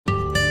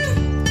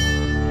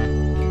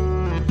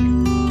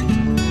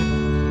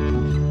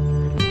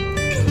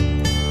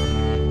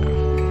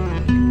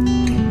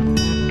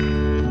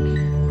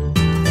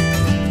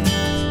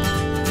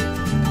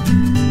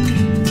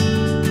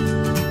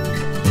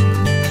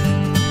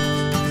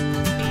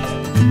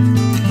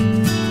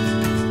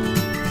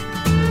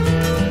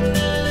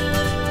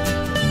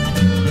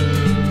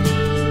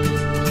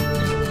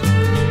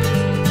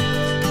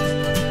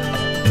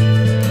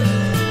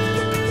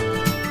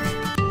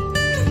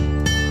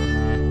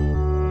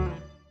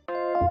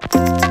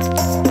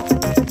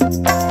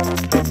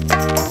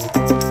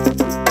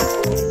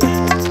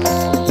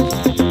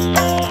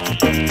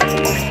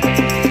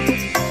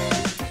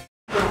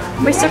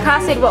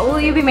Acid, what will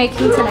you be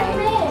making today?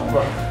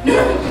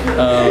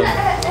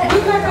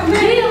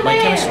 My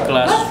chemistry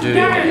class is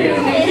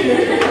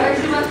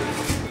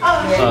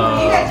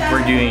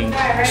we're doing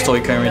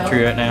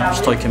stoichiometry right now,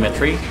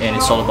 stoichiometry, and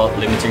it's all about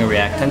limiting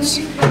reactants.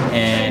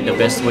 And the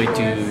best way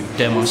to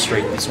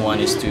demonstrate this one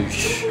is to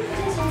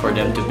for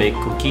them to bake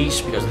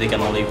cookies, because they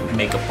can only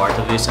make a part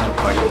of this and a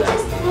part of that.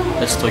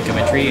 That's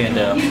stoichiometry and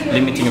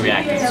limiting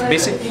reactants.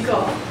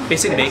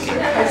 Basic baking,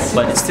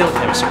 but it's still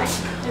chemistry.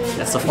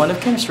 That's the fun of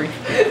chemistry.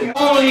 You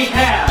only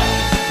have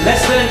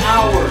less than an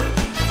hour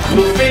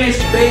to finish,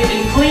 bake,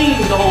 and clean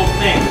the whole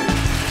thing.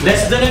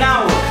 Less than an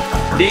hour.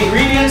 The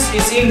ingredients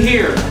is in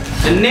here.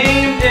 The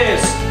name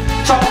is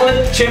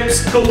chocolate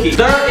chips cookie.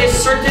 There is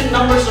certain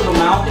numbers of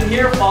amount in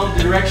here, follow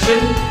the direction.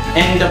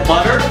 And the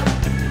butter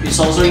is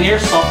also in here,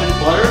 softened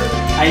butter.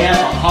 I have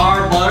a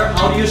hard butter.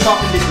 How do you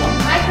soften this one?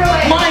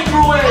 Microwave.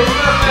 Microwave,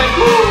 perfect.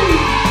 Woo!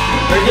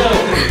 There you go.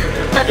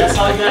 That's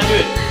how you gotta do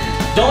it.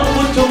 Don't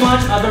put too much,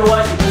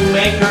 otherwise it will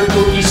make your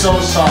cookie so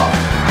soft.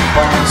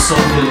 Oh, it's so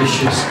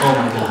delicious. Oh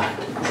my god.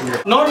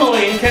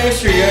 Normally in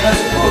chemistry you're not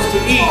supposed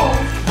to eat,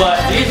 but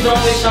this is the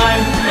only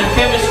time in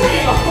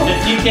chemistry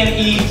that you can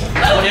eat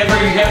whatever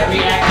you have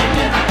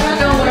reacted in.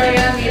 Don't worry,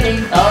 I'm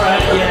eating.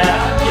 Alright,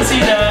 yeah. You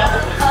see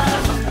that?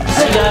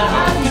 See that?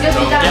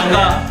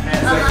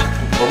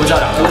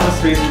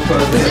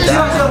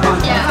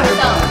 Yeah.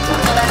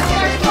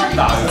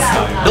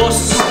 Dos.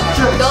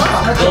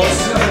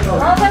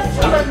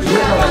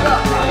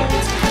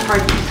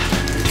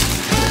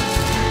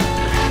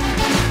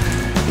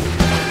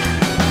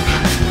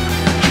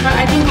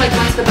 I think like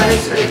once the butter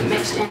sort of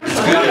mixed in.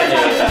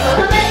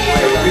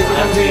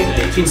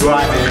 It's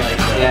dry, man.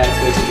 Yeah, it's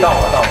way too dry.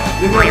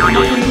 You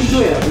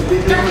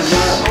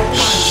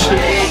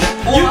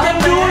can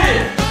do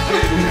it!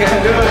 You can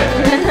do it!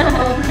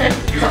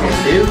 You can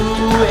do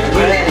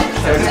it!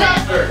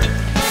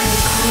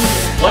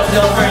 What's the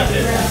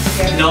alternative?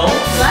 No?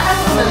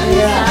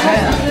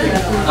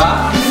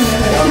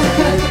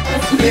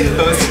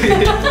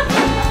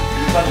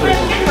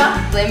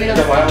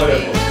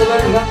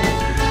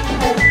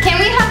 Can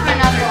we have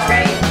another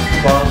tray?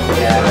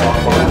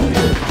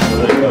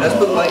 Let's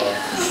put like...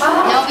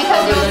 No,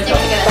 because it will stick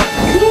together.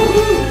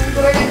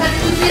 We're gonna cut it.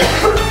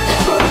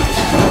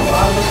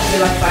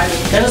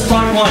 That is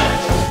part one.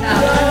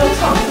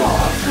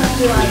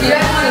 You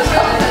guys want to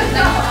show us?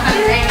 No,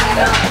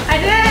 I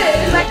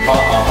did. It's like...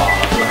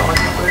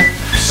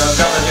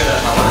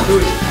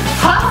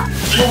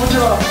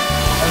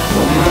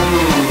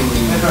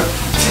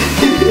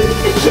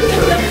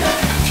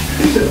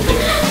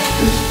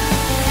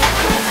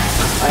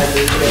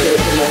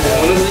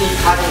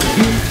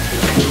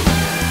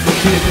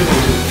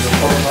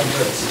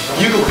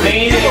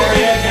 Main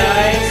area,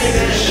 guys.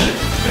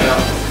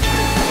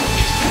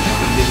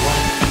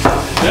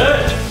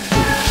 Good.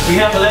 We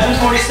have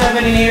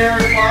 11:47 in here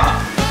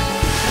o'clock.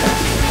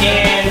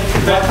 And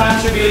that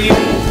time should be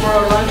leaving for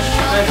our lunch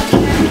at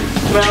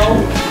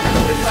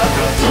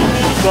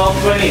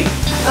 12:20.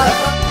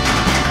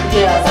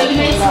 Yeah. So you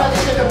may smell the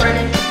sugar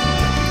burning.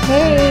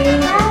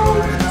 Hey.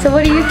 So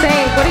what do you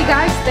think? What do you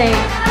guys think?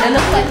 It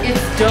looks like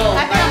it's dope.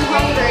 I think I'm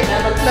hungry.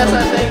 That's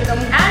what I think.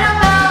 I don't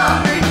know.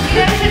 You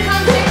guys should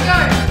come check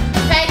yours.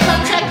 Hey, come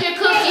check your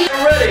cookies.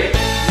 You're ready.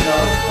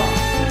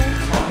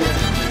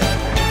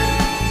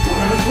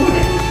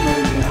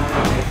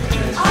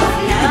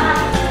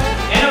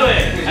 Anyway,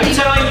 I'm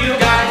telling you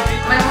guys.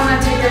 Might want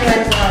to take your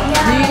legs off.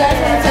 Do you guys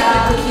want to take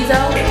the cookies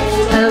out?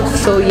 That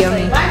looks so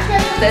yummy.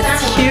 That's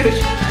huge.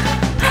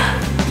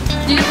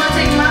 Do you want to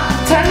take them out?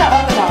 Turn the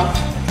oven off.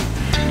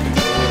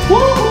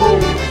 Woo!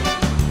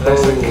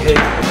 That's a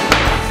cake.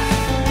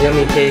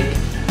 Yummy cake.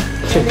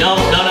 No,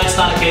 that's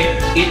not a cake.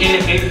 It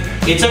ain't a cake.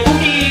 It's a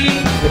cookie.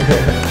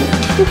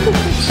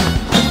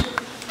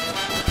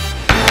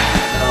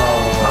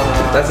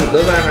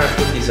 Those aren't our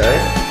cookies,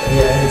 right?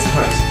 Yeah, it's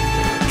nice.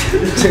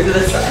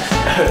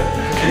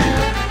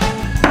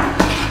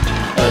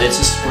 This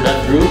is for that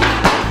group.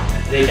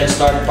 They can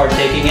start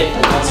partaking it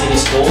once it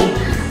is cold.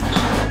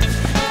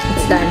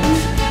 It's done.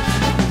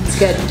 It's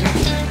good.